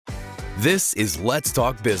This is Let's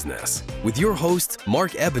Talk Business with your hosts,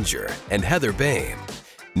 Mark Ebinger and Heather Boehm.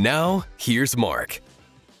 Now, here's Mark.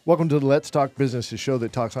 Welcome to the Let's Talk Business, a show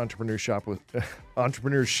that talks entrepreneurship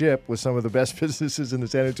with some of the best businesses in the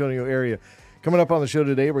San Antonio area. Coming up on the show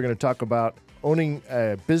today, we're going to talk about owning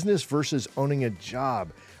a business versus owning a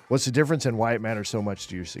job. What's the difference and why it matters so much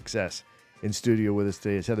to your success? In studio with us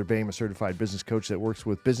today is Heather Boehm, a certified business coach that works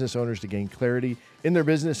with business owners to gain clarity in their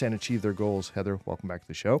business and achieve their goals. Heather, welcome back to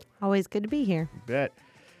the show. Always good to be here. You bet.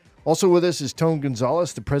 Also with us is Tone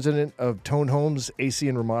Gonzalez, the president of Tone Homes AC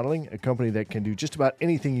and Remodeling, a company that can do just about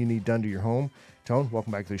anything you need done to your home. Tone,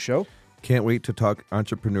 welcome back to the show. Can't wait to talk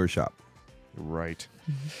entrepreneurship. Right.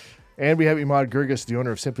 And we have Imad Gurgis, the owner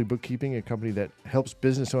of Simply Bookkeeping, a company that helps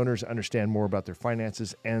business owners understand more about their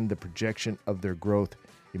finances and the projection of their growth.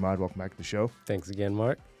 Imad, welcome back to the show. Thanks again,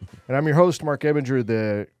 Mark. And I'm your host, Mark Ebinger,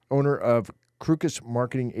 the owner of Crookus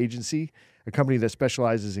Marketing Agency, a company that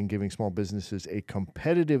specializes in giving small businesses a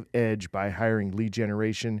competitive edge by hiring lead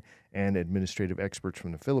generation and administrative experts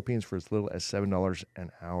from the Philippines for as little as $7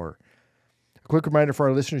 an hour. A quick reminder for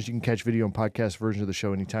our listeners, you can catch video and podcast versions of the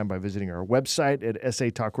show anytime by visiting our website at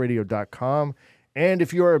satalkradio.com. And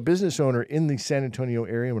if you are a business owner in the San Antonio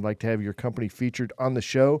area and would like to have your company featured on the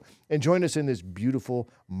show and join us in this beautiful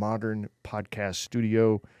modern podcast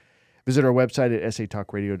studio, visit our website at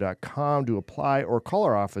satalkradio.com to apply or call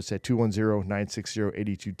our office at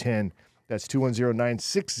 210-960-8210. That's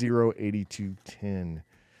 210-960-8210.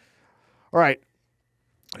 All right.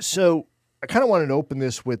 So I kind of wanted to open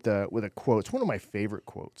this with a quote. It's one of my favorite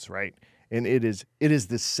quotes, right? And it is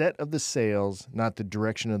the set of the sails, not the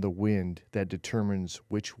direction of the wind, that determines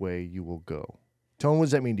which way you will go. Tone, what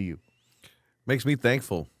does that mean to you? Makes me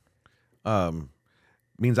thankful.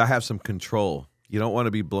 Means I have some control. You don't want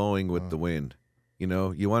to be blowing with the wind. You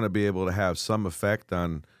know, you want to be able to have some effect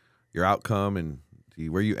on your outcome and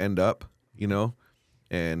where you end up, you know.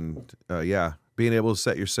 And, being able to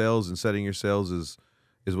set your sails and setting your sails is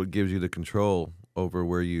what gives you the control over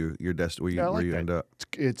where you end up.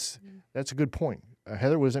 That's a good point.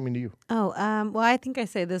 Heather, what does that mean to you? Well, I think I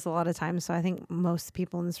say this a lot of times, so I think most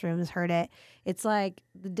people in this room has heard it. It's like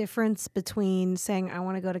the difference between saying, I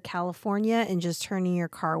want to go to California and just turning your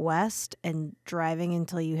car west and driving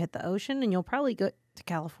until you hit the ocean, and you'll probably go to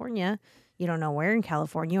California. You don't know where in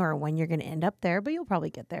California or when you're going to end up there, but you'll probably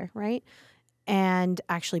get there, right? And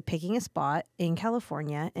actually picking a spot in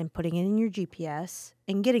California and putting it in your GPS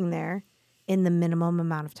and getting there in the minimum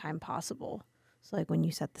amount of time possible. So like when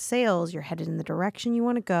you set the sails, you're headed in the direction you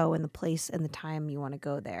want to go and the place and the time you want to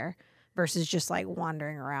go there versus just like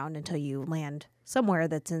wandering around until you land somewhere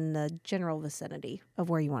that's in the general vicinity of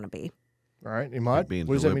where you want to be. All right, Imad,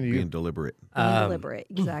 what does that mean to you? Being deliberate. Deliberate,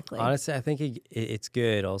 exactly. Honestly, I think it's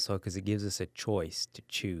good also because it gives us a choice to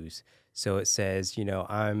choose. So it says,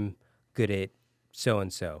 I'm good at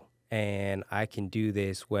so-and-so, and I can do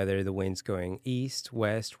this whether the wind's going east,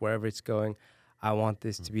 west, wherever it's going. I want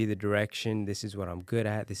this to be the direction. This is what I'm good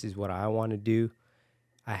at. This is what I want to do.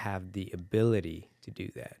 I have the ability to do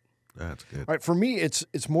that. That's good. All right, for me,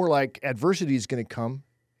 it's more like adversity is going to come.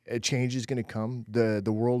 A change is going to come. The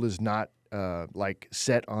world is not like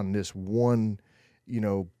set on this one,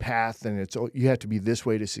 path, and you have to be this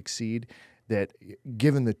way to succeed. That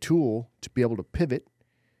given the tool to be able to pivot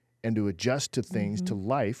and to adjust to things, to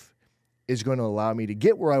life, is going to allow me to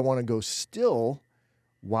get where I want to go still,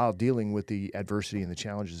 while dealing with the adversity and the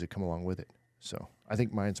challenges that come along with it. So I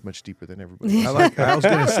think mine's much deeper than everybody else. I was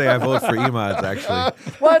going to say I vote for Imad's, actually.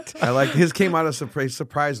 What? I like his came out of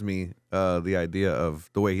surprised me, the idea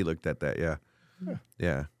of the way he looked at that.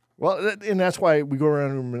 Yeah. Well, and that's why we go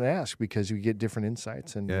around and ask, because we get different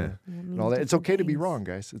insights and all that. It's okay to be wrong,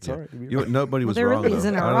 guys. It's all right to be wrong. Nobody was there wrong, really though.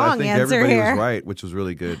 isn't a I wrong think answer everybody here. was right, which was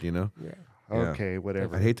really good, Yeah. Okay,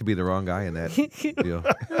 whatever. I hate to be the wrong guy in that deal.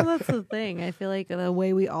 Well, that's the thing. I feel like the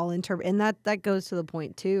way we all interpret, and that goes to the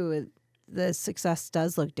point too. The success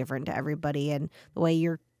does look different to everybody, and the way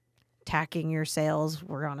you're tacking your sales.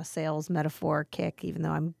 We're on a sales metaphor kick, even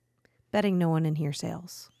though I'm betting no one in here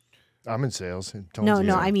sales. I'm in sales. No,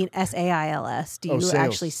 I mean SAILS. Do you sales.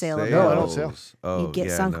 actually sail a No, I boat? don't sail. Oh, You'd get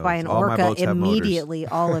yeah, sunk no. by an All my orca boats have motors. immediately,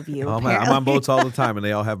 all of you. I'm on boats all the time, and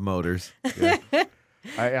they all have motors. Yeah.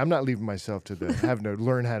 I'm not leaving myself to having to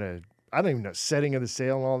learn how to. I don't even know setting of the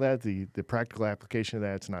sail and all that. The practical application of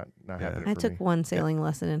that's not happening. I for took me. one sailing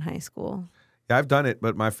lesson in high school. Yeah, I've done it,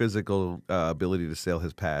 but my physical ability to sail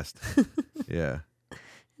has passed. Yeah.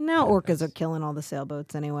 Now orcas are killing all the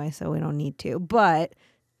sailboats anyway, so we don't need to. But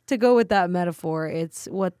to go with that metaphor, it's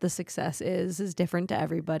what the success is different to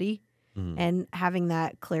everybody. Mm-hmm. And having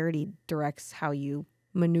that clarity directs how you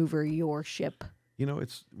maneuver your ship. You know,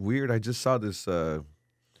 it's weird. I just saw this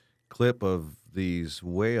clip of these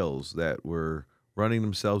whales that were running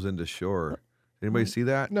themselves into shore. Anybody see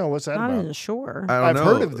that? No, what's that Not about? even sure. I don't I've know.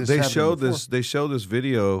 heard of this They happening showed before. this. They showed this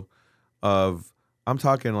video of, I'm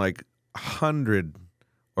talking like 100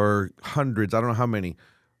 or hundreds. I don't know how many,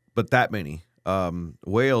 but that many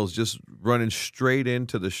whales just running straight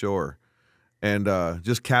into the shore and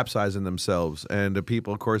just capsizing themselves. And the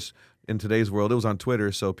people, of course, in today's world, it was on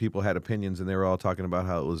Twitter, so people had opinions, and they were all talking about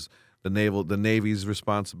how it was the Navy's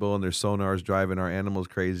responsible, and their sonars driving our animals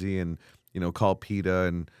crazy, and call PETA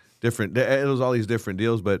and different. It was all these different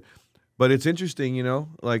deals, but it's interesting,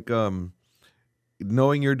 like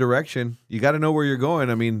knowing your direction. You got to know where you're going.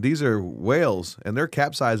 I mean, these are whales, and they're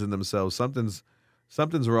capsizing themselves. Something's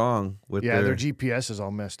wrong with their GPS is all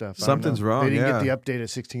messed up. Something's wrong. They didn't get the update at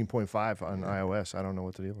 16.5 on iOS. I don't know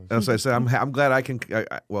what the deal is. As I said, I'm glad I can.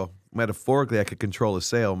 Well, metaphorically, I could control a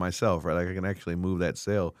sail myself, right? Like I can actually move that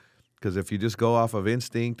sail. Because if you just go off of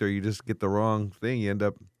instinct or you just get the wrong thing, you end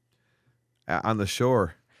up on the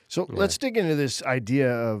shore. So let's dig into this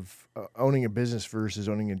idea of owning a business versus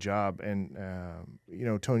owning a job. And,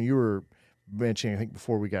 Tony, you were mentioning, I think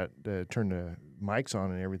before we got turned the mics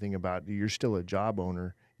on and everything, about you're still a job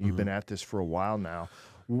owner. You've been at this for a while now.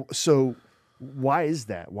 So why is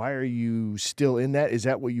that? Why are you still in that? Is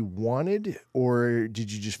that what you wanted, or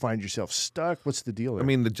did you just find yourself stuck? What's the deal there? I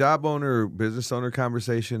mean, the job owner, business owner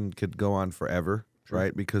conversation could go on forever,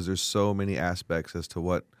 right? Because there's so many aspects as to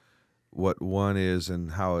what one is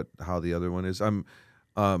and how the other one is.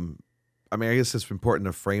 I guess it's important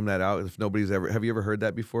to frame that out. If nobody's have you ever heard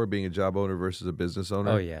that before, being a job owner versus a business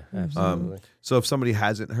owner? Oh yeah, absolutely. So if somebody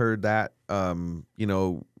hasn't heard that,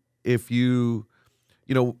 if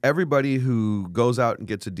everybody who goes out and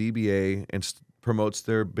gets a DBA and promotes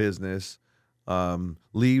their business,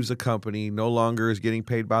 leaves a company, no longer is getting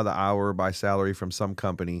paid by the hour or by salary from some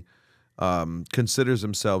company, considers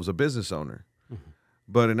themselves a business owner.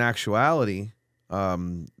 But in actuality,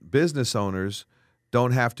 business owners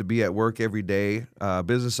don't have to be at work every day. I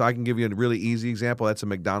can give you a really easy example. That's a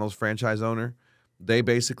McDonald's franchise owner. They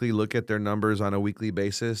basically look at their numbers on a weekly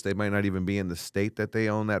basis. They might not even be in the state that they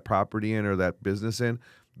own that property in or that business in.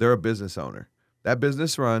 They're a business owner. That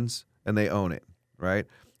business runs and they own it, right?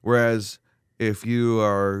 Whereas if you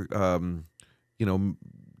are,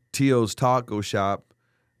 Tio's Taco Shop,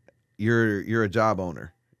 you're a job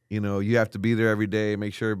owner. You have to be there every day,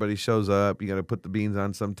 make sure everybody shows up. You got to put the beans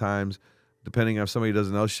on sometimes. Depending on if somebody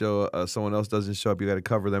someone else doesn't show up, you got to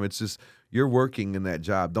cover them. It's just you're working in that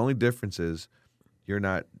job. The only difference is you're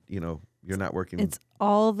not working. It's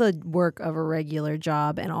all the work of a regular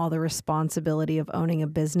job and all the responsibility of owning a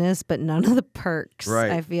business, but none of the perks, right.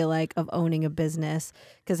 I feel like, of owning a business.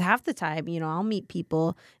 Because half the time, I'll meet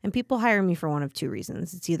people and people hire me for one of two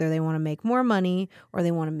reasons. It's either they want to make more money or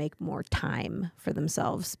they want to make more time for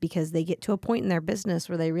themselves, because they get to a point in their business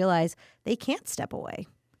where they realize they can't step away.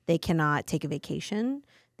 They cannot take a vacation.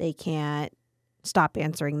 They can't stop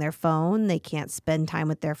answering their phone. They can't spend time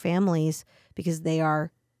with their families because they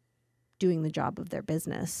are doing the job of their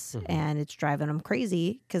business. And it's driving them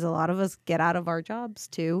crazy because a lot of us get out of our jobs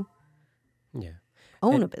to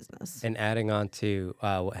own a business. And adding on to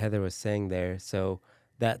what Heather was saying there, so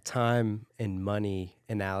that time and money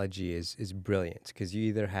analogy is brilliant, because you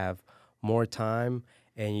either have more time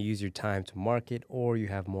and you use your time to market, or you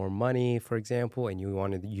have more money, for example, and you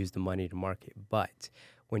want to use the money to market. But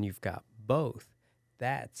when you've got both,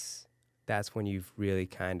 that's when you've really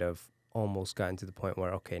kind of almost gotten to the point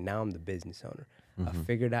where, okay, now I'm the business owner. I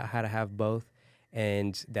figured out how to have both,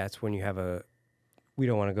 and that's when you have we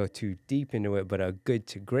don't want to go too deep into it, but a good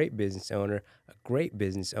to great business owner, a great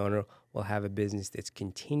business owner will have a business that's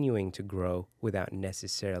continuing to grow without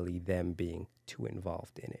necessarily them being too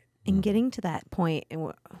involved in it. And getting to that point,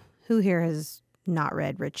 and who here has not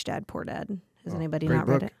read Rich Dad, Poor Dad? Has anybody Great not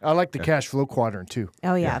book. read it? I like the cash flow quadrant too.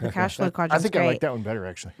 Oh, yeah, the cash flow quadrant. I think I like that one better,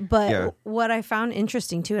 actually. But what I found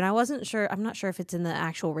interesting too, and I'm not sure if it's in the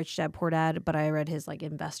actual Rich Dad, Poor Dad, but I read his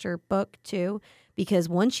investor book too, because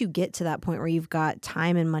once you get to that point where you've got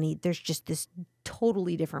time and money, there's just this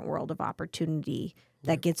totally different world of opportunity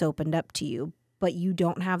that gets opened up to you. But you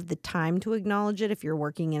don't have the time to acknowledge it if you're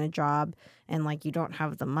working in a job, and you don't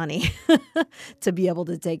have the money to be able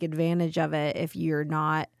to take advantage of it if you're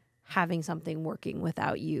not having something working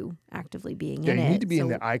without you actively being in it. Yeah, you need to be in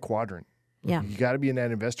the I quadrant. Yeah. You got to be in that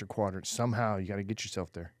investor quadrant somehow. You got to get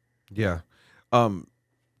yourself there. Yeah.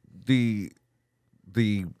 The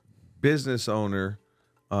business owner,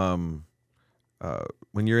 when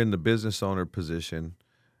you're in the business owner position,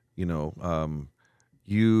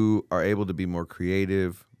 you are able to be more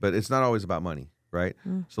creative, but it's not always about money, right?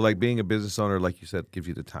 So like being a business owner, like you said, gives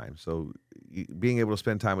you the time. So being able to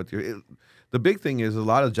spend time with the big thing is a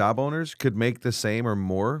lot of job owners could make the same or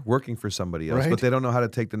more working for somebody else, Right. but they don't know how to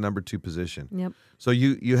take the number 2 position. Yep. So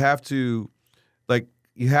you have to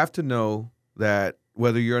know that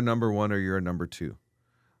whether you're a number 1 or you're a number 2,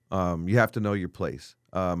 you have to know your place.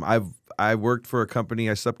 I worked for a company.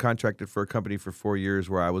 I subcontracted for a company for 4 years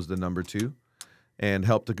where I was the number 2, and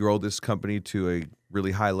helped to grow this company to a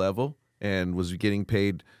really high level, and was getting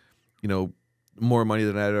paid, more money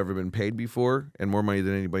than I'd ever been paid before, and more money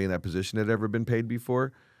than anybody in that position had ever been paid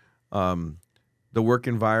before. The work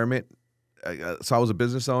environment. So I was a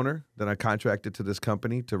business owner. Then I contracted to this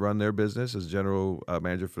company to run their business as general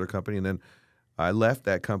manager for their company, and then I left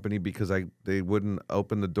that company because they wouldn't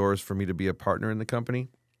open the doors for me to be a partner in the company.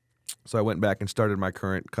 So I went back and started my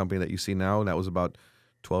current company that you see now, and that was about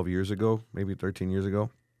 12 years ago, maybe 13 years ago,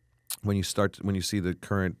 when you see the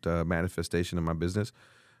current manifestation of my business.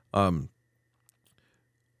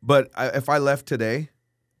 But if I left today,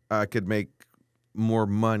 I could make more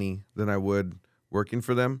money than I would working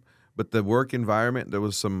for them. But the work environment, there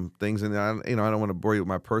was some things in there. I don't want to bore you with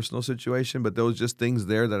my personal situation, but there was just things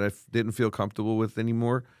there that I didn't feel comfortable with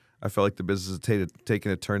anymore. I felt like the business had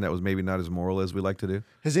taken a turn that was maybe not as moral as we like to do.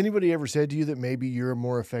 Has anybody ever said to you that maybe you're a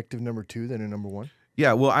more effective number 2 than a number 1?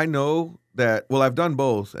 Yeah, well, I know that. Well, I've done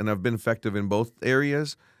both, and I've been effective in both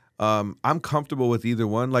areas. I'm comfortable with either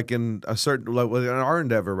one. Like in our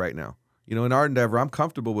endeavor right now, in our endeavor, I'm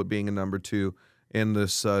comfortable with being a number 2 in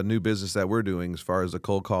this new business that we're doing, as far as the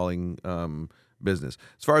cold calling business.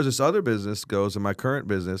 As far as this other business goes, in my current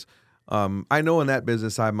business, I know in that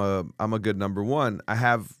business I'm a good number 1. I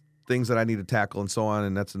have things that I need to tackle and so on,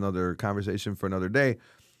 and that's another conversation for another day.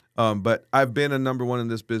 But I've been a number 1 in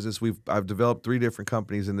this business. I've developed 3 different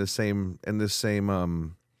companies in this same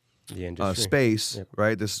space, yep.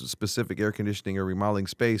 Right? This specific air conditioning or remodeling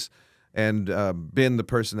space, and been the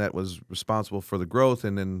person that was responsible for the growth,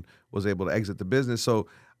 and then was able to exit the business. So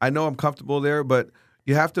I know I'm comfortable there, but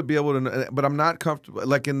you have to be able to. But I'm not comfortable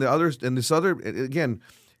like in this other. Again,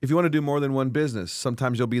 if you want to do more than one business,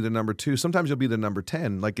 sometimes you'll be the number 2. Sometimes you'll be the number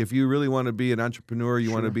 10. Like if you really want to be an entrepreneur,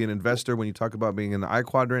 you want to be an investor. When you talk about being in the I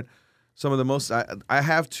quadrant, some of the most I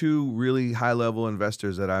have 2 really high level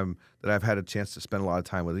investors that I've had a chance to spend a lot of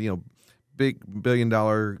time with. Big $1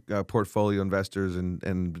 billion portfolio investors and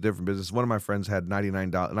different businesses. One of my friends had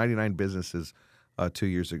 99 businesses 2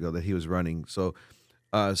 years ago that he was running. So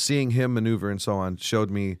seeing him maneuver and so on showed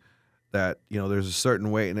me that there's a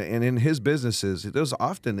certain way, and in his businesses, there was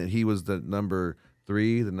often that he was the number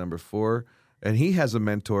 3, the number 4, and he has a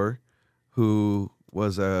mentor who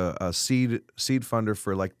was a seed funder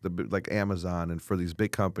for like Amazon and for these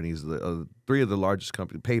big companies, 3 of the largest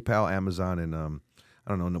companies, PayPal, Amazon, and I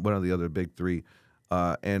don't know, one of the other big 3,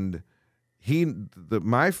 and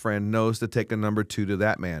my friend knows to take a number 2 to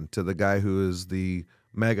that man, to the guy who is the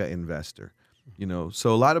mega investor,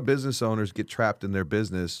 So a lot of business owners get trapped in their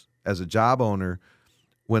business as a job owner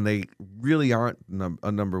when they really aren't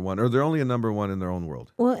a number 1, or they're only a number 1 in their own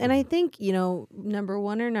world. Well, and I think, number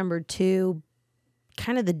 1 or number 2,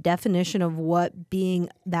 kind of the definition of what being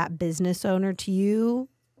that business owner to you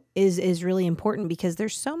is really important, because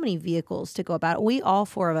there's so many vehicles to go about. We all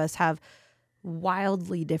 4 of us have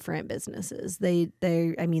wildly different businesses. They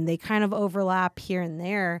kind of overlap here and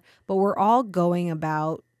there, but we're all going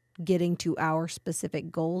about getting to our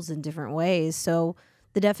specific goals in different ways. So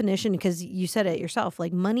the definition, because you said it yourself,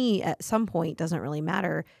 like money at some point doesn't really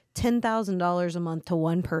matter. $10,000 a month to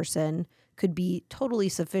one person could be totally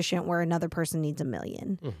sufficient, where another person needs $1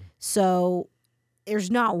 million. Mm-hmm. So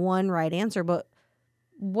there's not one right answer, but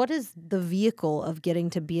what does the vehicle of getting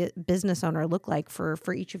to be a business owner look like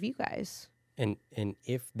for each of you guys? And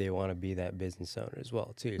if they want to be that business owner as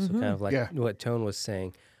well, too. So kind of like what Tone was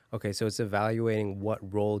saying. Okay, so it's evaluating what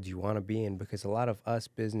role do you want to be in, because a lot of us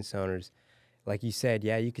business owners, like you said,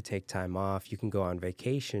 you could take time off, you can go on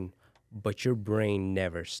vacation, but your brain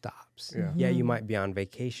never stops. Yeah. Yeah, you might be on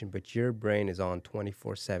vacation, but your brain is on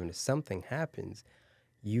 24/7. If something happens,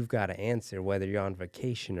 you've got to answer whether you're on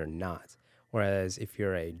vacation or not. Whereas if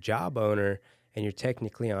you're a job owner and you're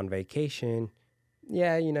technically on vacation,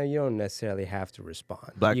 you don't necessarily have to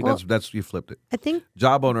respond. That's you flipped it. I think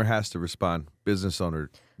job owner has to respond. Business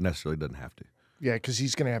owner necessarily doesn't have to. Yeah, because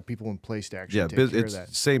he's going to have people in place to actually take care of that.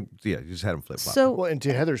 Same. Yeah, you just had him flip-flop. So, and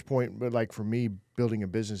to Heather's point, but like for me, building a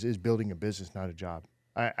business, not a job.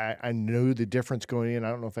 I knew the difference going in. I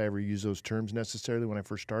don't know if I ever used those terms necessarily when I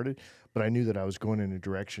first started, but I knew that I was going in a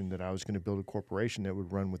direction that I was going to build a corporation that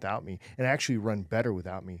would run without me and actually run better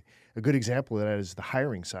without me. A good example of that is the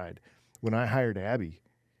hiring side. When I hired Abby,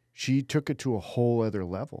 she took it to a whole other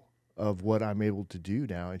level. of what I'm able to do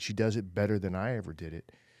now, and she does it better than I ever did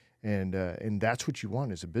it. And that's what you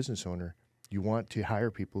want as a business owner. You want to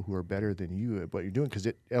hire people who are better than you at what you're doing because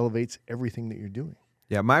it elevates everything that you're doing.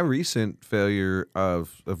 Yeah, my recent failure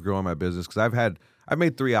of growing my business, because I've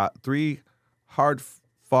made three hard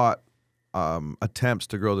fought attempts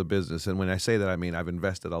to grow the business, and when I say that, I mean I've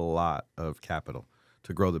invested a lot of capital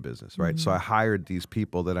to grow the business, right? So I hired these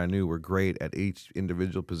people that I knew were great at each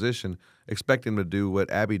individual position, expecting them to do what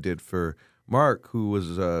Abby did for Mark, who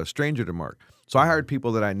was a stranger to Mark. So I hired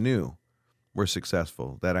people that I knew were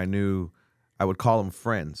successful, that I knew I would call them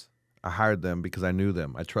friends. I hired them because I knew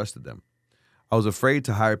them. I trusted them. I was afraid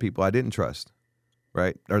to hire people I didn't trust,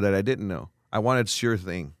 right? Or that I didn't know. I wanted sure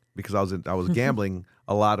thing because I was gambling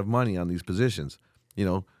a lot of money on these positions.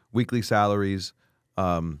 Weekly salaries,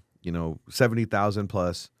 70,000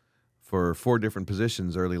 plus for 4 different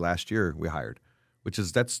positions early last year we hired, which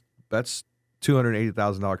is that's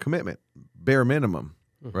 $280,000 commitment, bare minimum,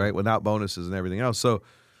 right? Without bonuses and everything else. So,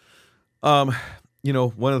 one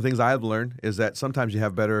of the things I've learned is that sometimes you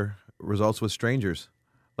have better results with strangers.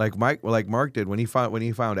 Like Mark did when he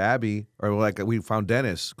found Abby, or like we found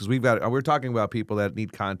Dennis, because we're talking about people that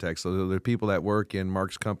need context. So there are people that work in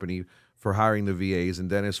Mark's company for hiring the VAs, and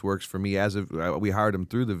Dennis works for me we hired him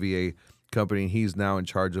through the VA company, and he's now in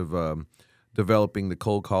charge of developing the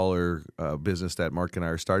cold caller business that Mark and I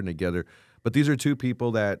are starting together. But these are 2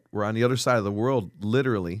 people that were on the other side of the world,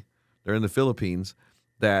 literally. They're in the Philippines,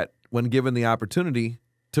 that when given the opportunity,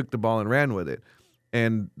 took the ball and ran with it.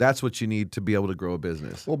 And that's what you need to be able to grow a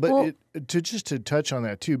business. Well, but to touch on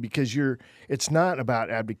that too, because it's not about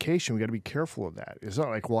abdication. We got to be careful of that. It's not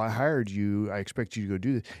like, well, I hired you, I expect you to go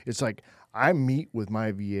do this. It's like I meet with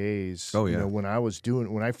my VAs. Oh, yeah. When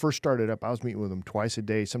I first started up, I was meeting with them twice a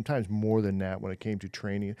day, sometimes more than that when it came to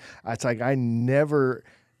training. It's like I never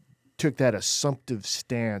took that assumptive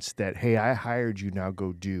stance that, hey, I hired you, now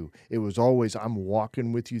go do. It was always, I'm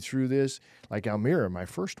walking with you through this. Like Almira, my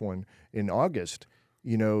first one in August.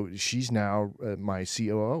 She's now my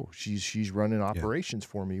COO. She's running operations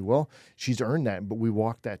for me. Well, she's earned that, but we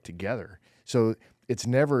walk that together. So it's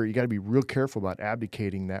never, you got to be real careful about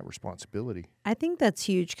abdicating that responsibility. I think that's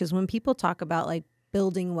huge because when people talk about like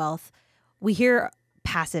building wealth, we hear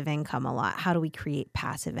passive income a lot. How do we create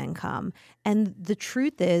passive income? And the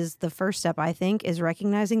truth is, the first step, I think, is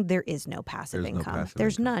recognizing there is no passive income.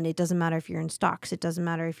 There's none. It doesn't matter if you're in stocks. It doesn't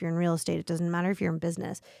matter if you're in real estate. It doesn't matter if you're in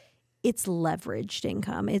business. It's leveraged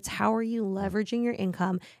income. It's how are you leveraging your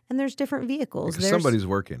income? And there's different vehicles. Somebody's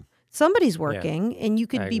working. Somebody's working, and you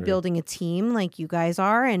could be agree. building a team like you guys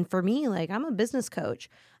are. And for me, like I'm a business coach.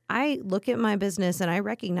 I look at my business and I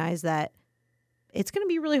recognize that it's going to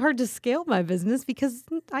be really hard to scale my business because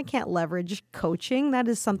I can't leverage coaching. That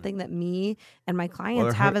is something that me and my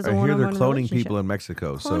clients have as a one-on-one relationship. I hear they're cloning relationship. people in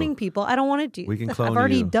Mexico. Cloning people. I don't want to do. We can clone I've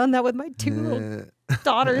already you. done that with my 2 little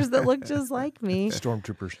daughters that look just like me.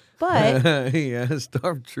 Stormtroopers. But yeah,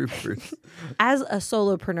 stormtroopers. as a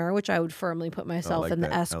solopreneur, which I would firmly put myself like in the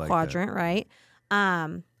that. S I like quadrant, right?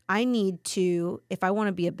 I need to, if I want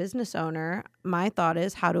to be a business owner, my thought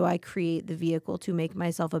is, how do I create the vehicle to make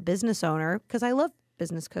myself a business owner? Because I love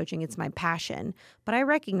business coaching. It's my passion. But I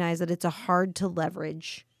recognize that it's a hard to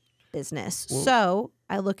leverage business. So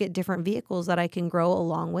I look at different vehicles that I can grow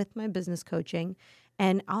along with my business coaching.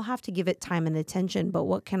 And I'll have to give it time and attention. But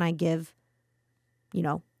what can I give,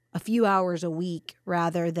 a few hours a week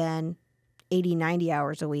rather than 80, 90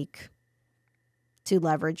 hours a week to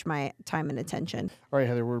leverage my time and attention? All right,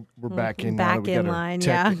 Heather, we're back in Back in line,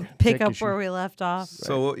 Pick up where we left off.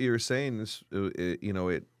 So what you were saying is,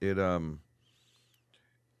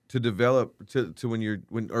 to develop to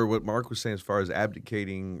what Mark was saying as far as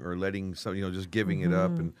abdicating or letting some, just giving it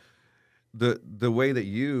up, and the way that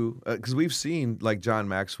you, because we've seen like John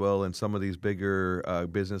Maxwell and some of these bigger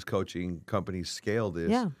business coaching companies scale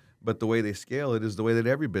this. Yeah. But the way they scale it is the way that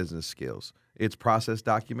every business scales. It's process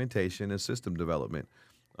documentation and system development.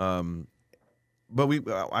 But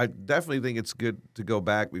I definitely think it's good to go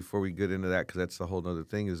back before we get into that, because that's the whole other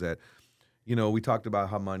thing, is that, we talked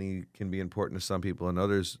about how money can be important to some people and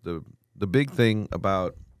others. The big thing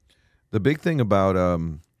about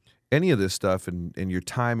any of this stuff and your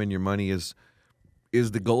time and your money is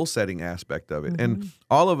the goal setting aspect of it. And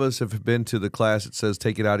all of us have been to the class that says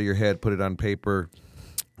take it out of your head, put it on paper,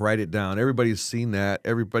 write it down. Everybody's seen that.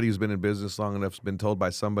 Everybody who's been in business long enough has been told by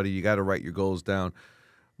somebody, you got to write your goals down.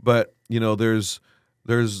 But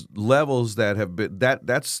there's levels that have been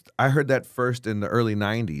that's I heard that first in the early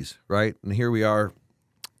 90s, right? And here we are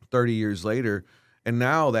 30 years later, and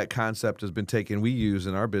now that concept has been taken. We use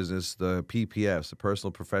in our business the PPFs, the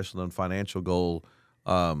personal, professional, and financial goal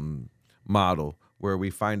model, where we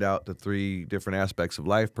find out the 3 different aspects of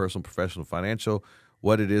life: personal, professional, financial,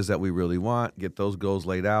 what it is that we really want, get those goals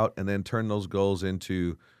laid out, and then turn those goals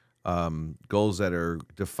into goals that are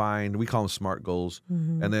defined. We call them SMART goals.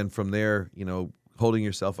 And then from there, holding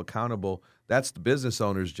yourself accountable, that's the business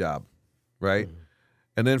owner's job, right?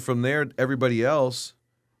 And then from there, everybody else,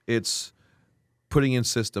 it's putting in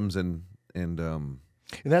systems and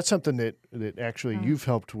that's something that actually you've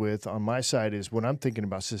helped with on my side. Is when I'm thinking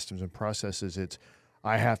about systems and processes, it's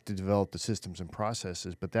I have to develop the systems and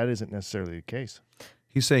processes, but that isn't necessarily the case.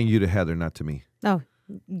 He's saying you to Heather, not to me. Oh,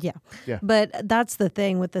 yeah. Yeah. But that's the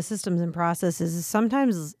thing with the systems and processes is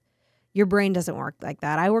sometimes your brain doesn't work like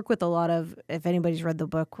that. I work with a lot of, if anybody's read the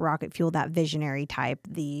book Rocket Fuel, that visionary type,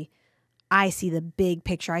 I see the big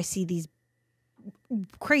picture. I see these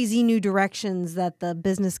crazy new directions that the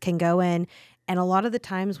business can go in. And a lot of the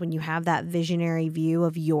times when you have that visionary view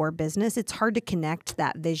of your business, it's hard to connect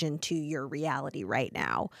that vision to your reality right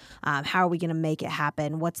now. How are we going to make it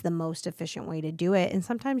happen? What's the most efficient way to do it? And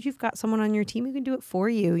sometimes you've got someone on your team who can do it for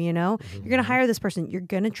you, You're going to hire this person. You're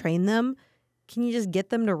going to train them. Can you just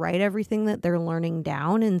get them to write everything that they're learning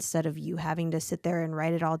down instead of you having to sit there and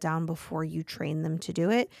write it all down before you train them to do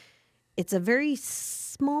it? It's a very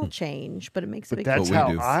small change, but it makes a big difference.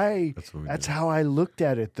 That's how I looked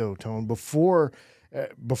at it, though, Tone. Before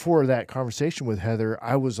that conversation with Heather,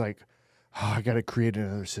 I was like, oh, I got to create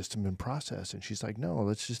another system and process. And she's like, no,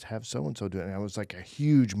 let's just have so-and-so do it. And that was like a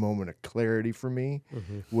huge moment of clarity for me,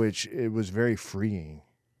 which it was very freeing.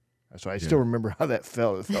 So I still remember how that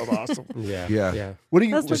felt. It felt awesome. Yeah. What do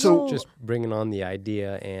you? Just bringing on the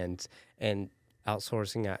idea and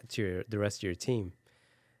outsourcing that to the rest of your team.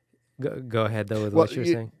 Go ahead, though, with what you're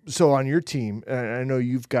saying. So on your team, I know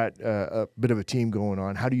you've got a bit of a team going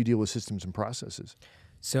on. How do you deal with systems and processes?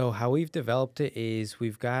 So how we've developed it is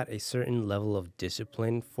we've got a certain level of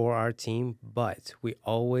discipline for our team, but we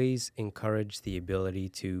always encourage the ability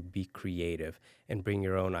to be creative and bring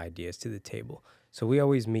your own ideas to the table. So we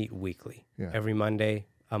always meet weekly, every Monday,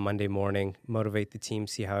 a Monday morning, motivate the team,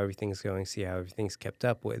 see how everything's going, see how everything's kept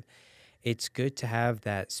up with. It's good to have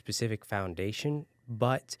that specific foundation,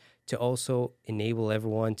 but to also enable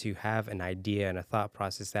everyone to have an idea and a thought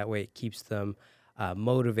process. That way it keeps them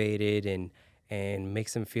motivated and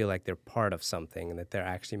makes them feel like they're part of something and that they're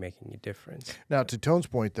actually making a difference. Now, to Tone's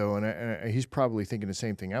point, though, and he's probably thinking the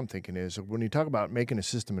same thing I'm thinking, is when you talk about making a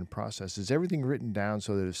system and process, is everything written down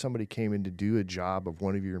so that if somebody came in to do a job of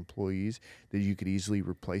one of your employees, that you could easily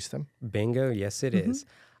replace them? Bingo. Yes, it is.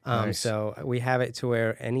 Nice. So we have it to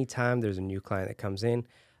where anytime there's a new client that comes in,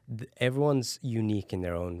 everyone's unique in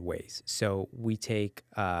their own ways. So we take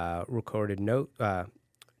notated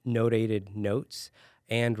notes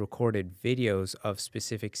and recorded videos of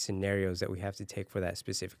specific scenarios that we have to take for that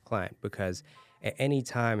specific client. Because at any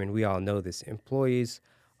time, and we all know this, employees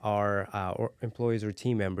or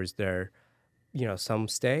team members, they're, some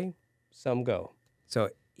stay, some go. So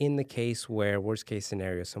in the case where, worst case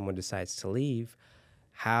scenario, someone decides to leave,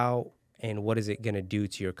 how and what is it going to do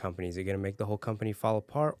to your company? Is it going to make the whole company fall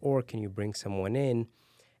apart, or can you bring someone in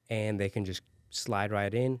and they can just slide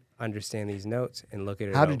right in, understand these notes, and look at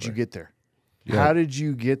it How over? did you get there? Yeah. How did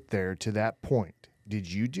you get there to that point?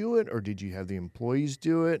 Did you do it, or did you have the employees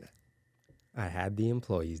do it? I had the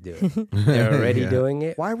employees do it. They're already doing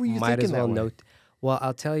it. Why were you Might thinking as well that way? note. Well,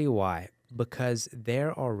 I'll tell you why. Because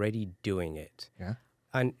they're already doing it. Yeah.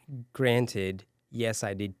 And granted, yes,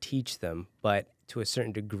 I did teach them, but to a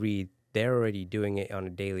certain degree, they're already doing it on a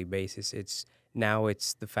daily basis. It's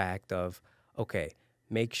the fact of, okay,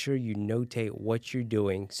 make sure you notate what you're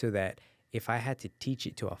doing so that if I had to teach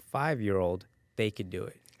it to a 5-year-old, they could do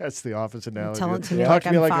it. That's the office analogy. Tell it to me Talk like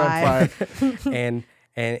to me I'm like I'm 5.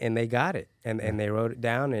 and they got it, and they wrote it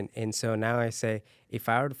down, and so now I say, if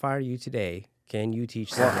I were to fire you today, can you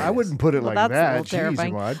teach them? Well, I wouldn't put it like that's a that. little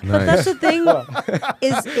terrifying. Jeez, Ahmad. But that's the thing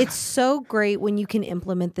is it's so great when you can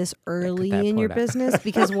implement this early that in your part out. business,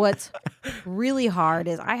 because what's really hard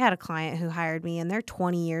is I had a client who hired me and they're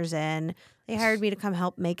 20 years in. They hired me to come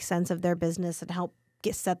help make sense of their business and help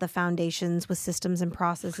set the foundations with systems and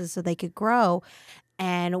processes so they could grow.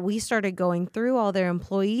 And we started going through all their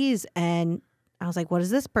employees, and I was like, what does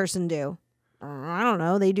this person do? I don't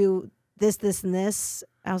know. They do this, this, and this.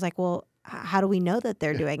 I was like, well, how do we know that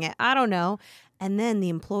they're doing it? I don't know. And then the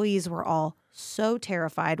employees were all so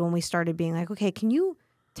terrified when we started being like, okay, can you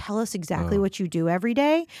tell us exactly what you do every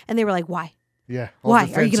day? And they were like, why? Yeah. all Why? Are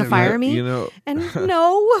you going to defensive. fire me? You know, And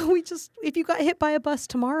no, if you got hit by a bus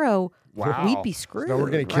tomorrow, Wow. we'd be screwed. So we're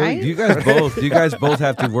gonna kill right? Do you guys both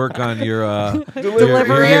have to work on your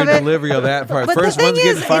Delivery of it? delivery of that part? But First the thing one's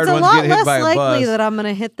is, getting fired, it's a one's lot getting hit less by a likely bus. that I'm going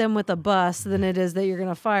to hit them with a bus than it is that you're going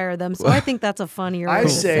to fire them. So I think that's a funnier way I to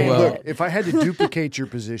say, say look, it. if I had to duplicate your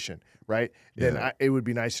position, right, then it would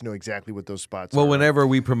be nice to know exactly what those spots are. Well, whenever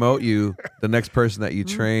we promote you, the next person that you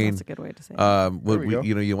train, That's a good way to say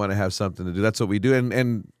it. you want to have something to do. That's what we do,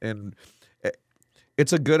 and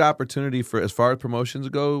it's a good opportunity for as far as promotions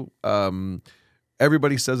go.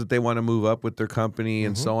 Everybody says that they want to move up with their company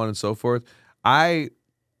and so on and so forth. I'm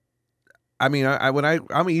a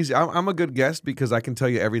good guest because I can tell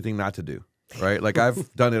you everything not to do, right? Like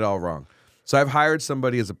I've done it all wrong. So I've hired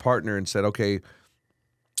somebody as a partner and said, okay,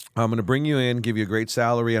 I'm going to bring you in, give you a great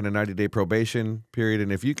salary on a 90-day probation period.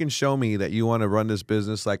 And if you can show me that you want to run this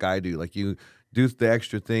business like I do, like you do the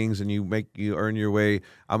extra things and you earn your way,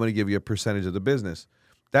 I'm going to give you a percentage of the business.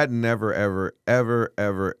 That never, ever, ever,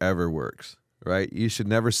 ever, ever works, right? You should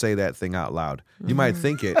never say that thing out loud. You might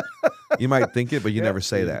think it. You might think it, but you never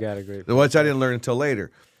say that. Got a great Which I didn't learn until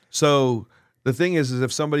later. So the thing is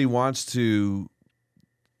if somebody wants to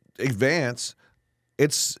advance,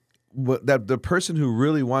 it's that the person who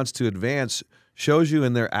really wants to advance shows you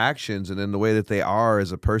in their actions and in the way that they are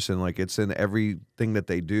as a person. Like it's in everything that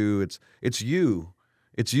they do. It's you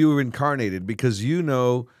incarnated, because you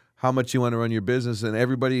know how much you want to run your business, and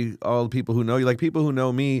everybody, all the people who know you, like people who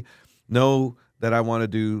know me, know that I want to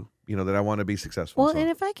do, that I want to be successful. Well, and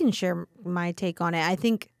if I can share my take on it, I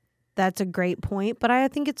think that's a great point, but I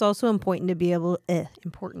think it's also important to be able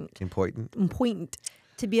important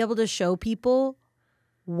to be able to show people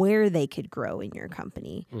where they could grow in your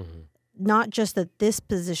company. Not just that this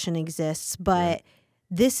position exists, but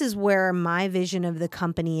this is where my vision of the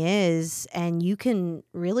company is, and you can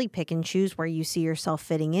really pick and choose where you see yourself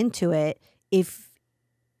fitting into it if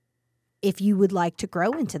you would like to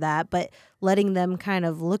grow into that, but letting them kind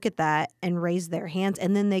of look at that and raise their hands,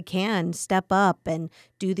 and then they can step up and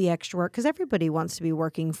do the extra work, because everybody wants to be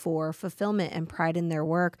working for fulfillment and pride in their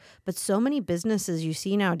work. But so many businesses you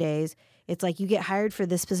see nowadays, it's like you get hired for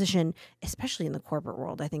this position, especially in the corporate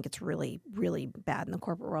world. I think it's really, really bad in the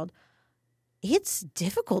corporate world. It's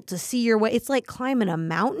difficult to see your way. It's like climbing a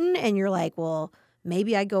mountain and you're like, well,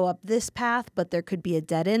 maybe I go up this path, but there could be a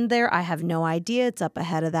dead end there. I have no idea. It's up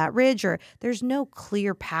ahead of that ridge, or there's no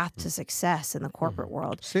clear path to success in the corporate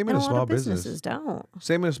world. Same and in a small lot of business. businesses don't.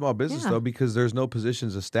 Same in a small business, though, because there's no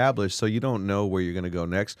positions established, so you don't know where you're going to go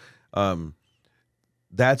next.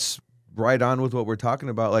 That's right on with what we're talking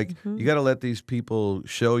about. Like, you got to let these people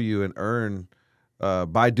show you and earn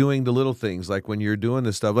by doing the little things. Like when you're doing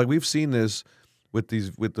this stuff, like we've seen this with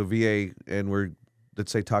the VA, and we're,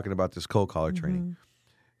 let's say, talking about this cold collar training.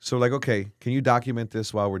 So like, okay, can you document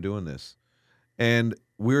this while we're doing this? And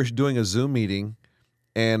we're doing a Zoom meeting,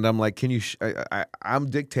 and I'm like, can you, I'm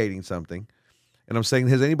dictating something, and I'm saying,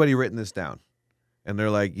 has anybody written this down? And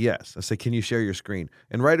they're like, yes. I say, can you share your screen?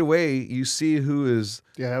 And right away, you see who is.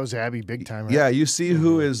 Yeah, that was Abby, big time. Right? Yeah, you see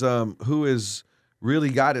who is really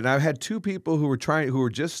got it. And I've had two people who were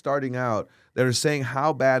just starting out that are saying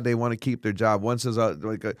how bad they want to keep their job. One says,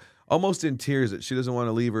 almost in tears, that she doesn't want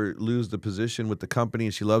to leave or lose the position with the company,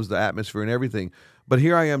 and she loves the atmosphere and everything. But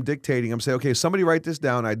here I am dictating. I'm saying, okay, somebody write this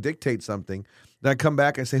down. I dictate something. Then I come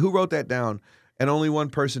back and say, who wrote that down? And only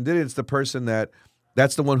one person did it. It's the person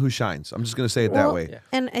that's the one who shines. I'm just going to say it that way. Yeah.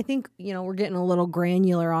 And I think, we're getting a little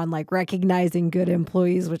granular on like recognizing good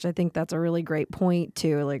employees, which I think that's a really great point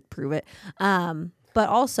to like prove it. But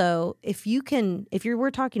also,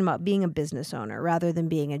 we're talking about being a business owner rather than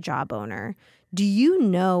being a job owner, do you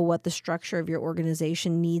know what the structure of your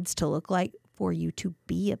organization needs to look like for you to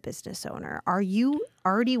be a business owner? Are you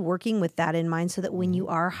already working with that in mind so that when you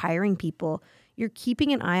are hiring people, you're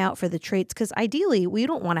keeping an eye out for the traits? Because ideally, we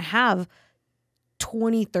don't want to have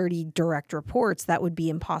 20, 30 direct reports. That would be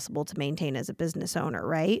impossible to maintain as a business owner,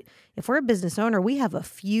 right? If we're a business owner, we have a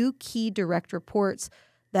few key direct reports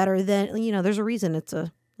that are then, there's a reason it's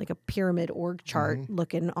like a pyramid org chart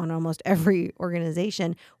looking on almost every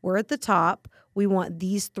organization. We're at the top. We want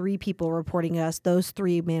these 3 people reporting us. Those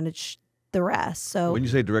 3 manage the rest. So when you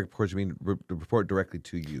say direct reports, you mean report directly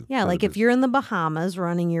to you. Yeah, like if you're in the Bahamas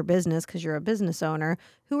running your business because you're a business owner,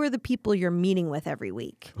 who are the people you're meeting with every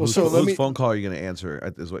week? Well, whose phone call are you going to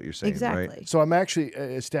answer is what you're saying, Exactly. right? So I'm actually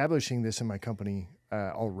establishing this in my company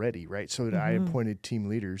already, right? So that I appointed team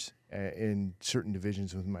leaders in certain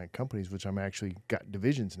divisions within my companies, which I'm actually got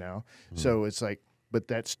divisions now. So it's like, but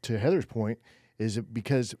that's to Heather's point, is it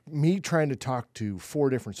because me trying to talk to 4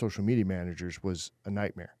 different social media managers was a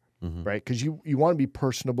nightmare. right? Because you want to be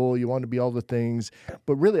personable, you want to be all the things,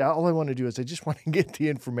 but really all I want to do is I just want to get the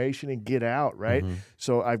information and get out, right?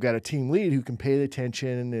 So I've got a team lead who can pay the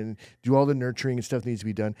attention and do all the nurturing and stuff that needs to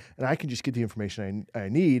be done, and I can just get the information I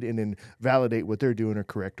need and then validate what they're doing or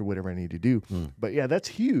correct or whatever I need to do. But yeah, that's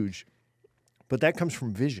huge. But that comes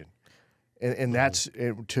from vision. And that's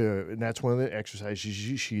one of the exercises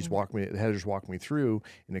she's Heather's walking me through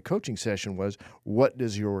in the coaching session was, what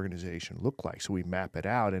does your organization look like? So we map it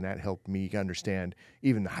out, and that helped me understand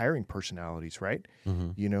even the hiring personalities, right?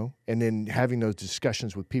 You know, and then having those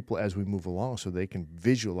discussions with people as we move along, so they can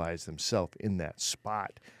visualize themselves in that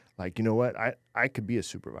spot. Like, you know what, I could be a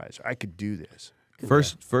supervisor. I could do this.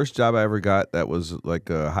 First job I ever got that was like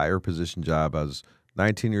a higher position job. I was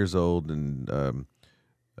 19 years old and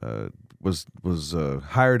was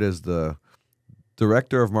hired as the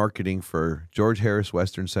director of marketing for George Harris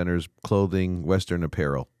Western Center's clothing, Western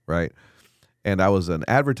apparel, right? And I was an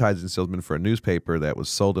advertising salesman for a newspaper that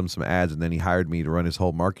sold him some ads, and then he hired me to run his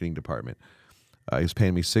whole marketing department. He was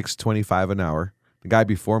paying me $6.25 an hour. The guy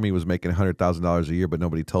before me was making $100,000 a year, but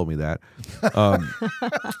nobody told me that.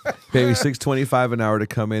 Paid me $6.25 an hour to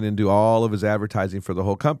come in and do all of his advertising for the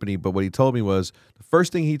whole company. But what he told me was, the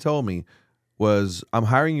first thing he told me was, I'm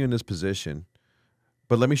hiring you in this position,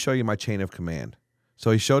 but let me show you my chain of command.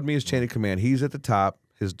 So he showed me his chain of command. He's at the top,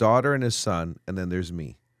 his daughter and his son, and then there's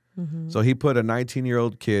me. So he put a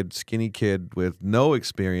 19-year-old kid, skinny kid with no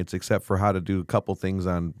experience except for how to do a couple things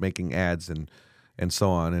on making ads and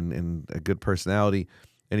so on, and a good personality.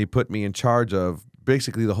 And he put me in charge of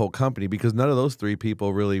basically the whole company, because none of those three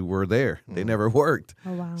people really were there. They never worked.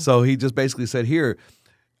 Oh, wow. So he just basically said, here,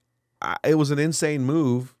 it was an insane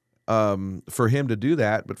move for him to do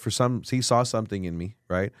that, but he saw something in me,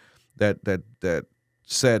 right? That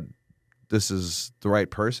said, this is the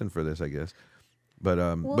right person for this, I guess. But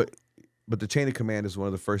the chain of command is one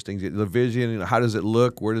of the first things. The vision, how does it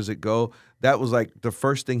look? Where does it go? That was like the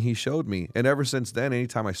first thing he showed me. And ever since then,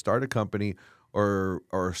 anytime I start a company or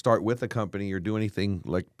start with a company or do anything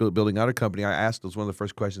like building out a company, I ask, those one of the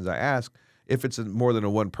first questions I ask, if it's more than a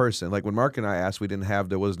one person. Like when Mark and I asked,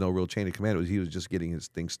 there was no real chain of command. He was just getting his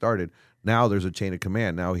thing started. Now there's a chain of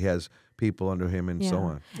command. Now he has people under him and so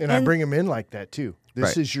on. And I bring him in like that too.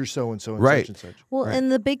 This is your so-and-so and such and such. Well,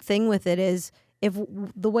 and the big thing with it is, if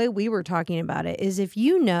the way we were talking about it is, if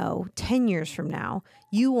 10 years from now,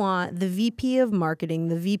 you want the VP of marketing,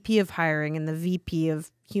 the VP of hiring, and the VP of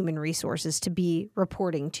human resources to be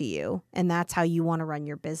reporting to you, and that's how you want to run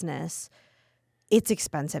your business, it's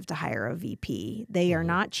expensive to hire a VP. They are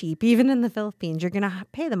not cheap. Even in the Philippines, you're going to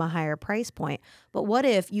pay them a higher price point. But what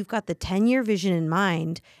if you've got the 10-year vision in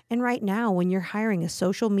mind, and right now when you're hiring a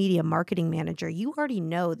social media marketing manager, you already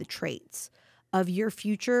know the traits of your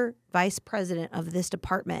future vice president of this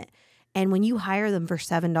department. And when you hire them for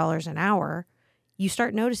 $7 an hour, you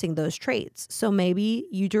start noticing those traits. So maybe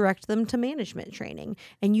you direct them to management training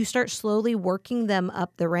and you start slowly working them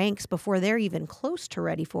up the ranks before they're even close to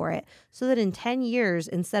ready for it. So that in 10 years,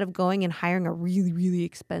 instead of going and hiring a really, really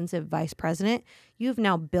expensive vice president, you've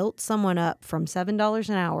now built someone up from $7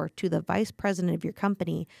 an hour to the vice president of your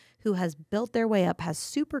company who has built their way up, has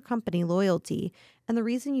super company loyalty. And the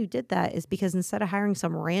reason you did that is because instead of hiring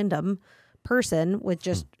some random person with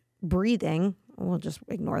just breathing, we'll just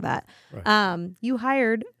ignore that. Right. You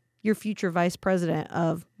hired your future vice president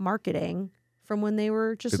of marketing from when they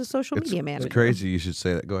were just a social media manager. It's crazy you should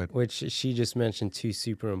say that. Go ahead. Which she just mentioned two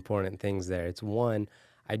super important things there. It's one,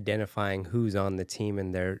 identifying who's on the team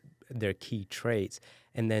and their key traits,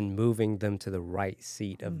 and then moving them to the right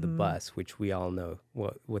seat of the bus, which we all know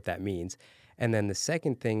what that means. And then the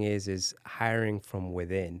second thing is hiring from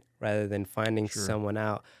within, rather than finding someone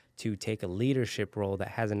out to take a leadership role that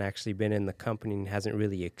hasn't actually been in the company and hasn't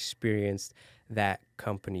really experienced that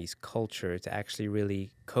company's culture to actually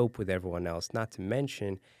really cope with everyone else. Not to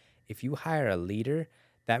mention, if you hire a leader,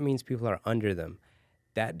 that means people are under them.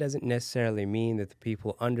 That doesn't necessarily mean that the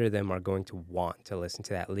people under them are going to want to listen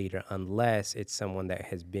to that leader unless it's someone that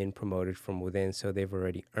has been promoted from within, so they've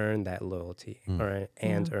already earned that loyalty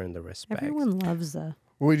and earned the respect. Everyone loves the...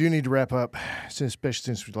 Well, we do need to wrap up, especially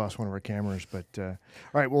since we lost one of our cameras. But all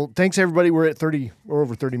right, well, thanks everybody. We're at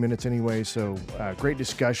over 30 minutes anyway. So great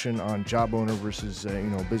discussion on job owner versus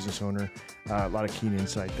business owner. A lot of keen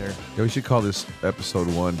insight there. Yeah, we should call this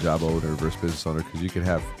episode 1 job owner versus business owner, because you could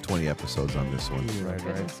have 20 episodes on this one. Right.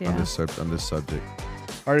 Yeah. On this subject.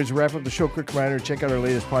 All right, as we wrap up the show, quick reminder, check out our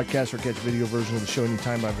latest podcast or catch video version of the show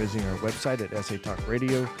anytime by visiting our website at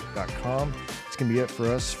satalkradio.com. It's going to be it for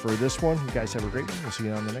us for this one. You guys have a great one. We'll see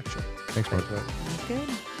you on the next show. Thanks, Mark.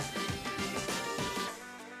 Good.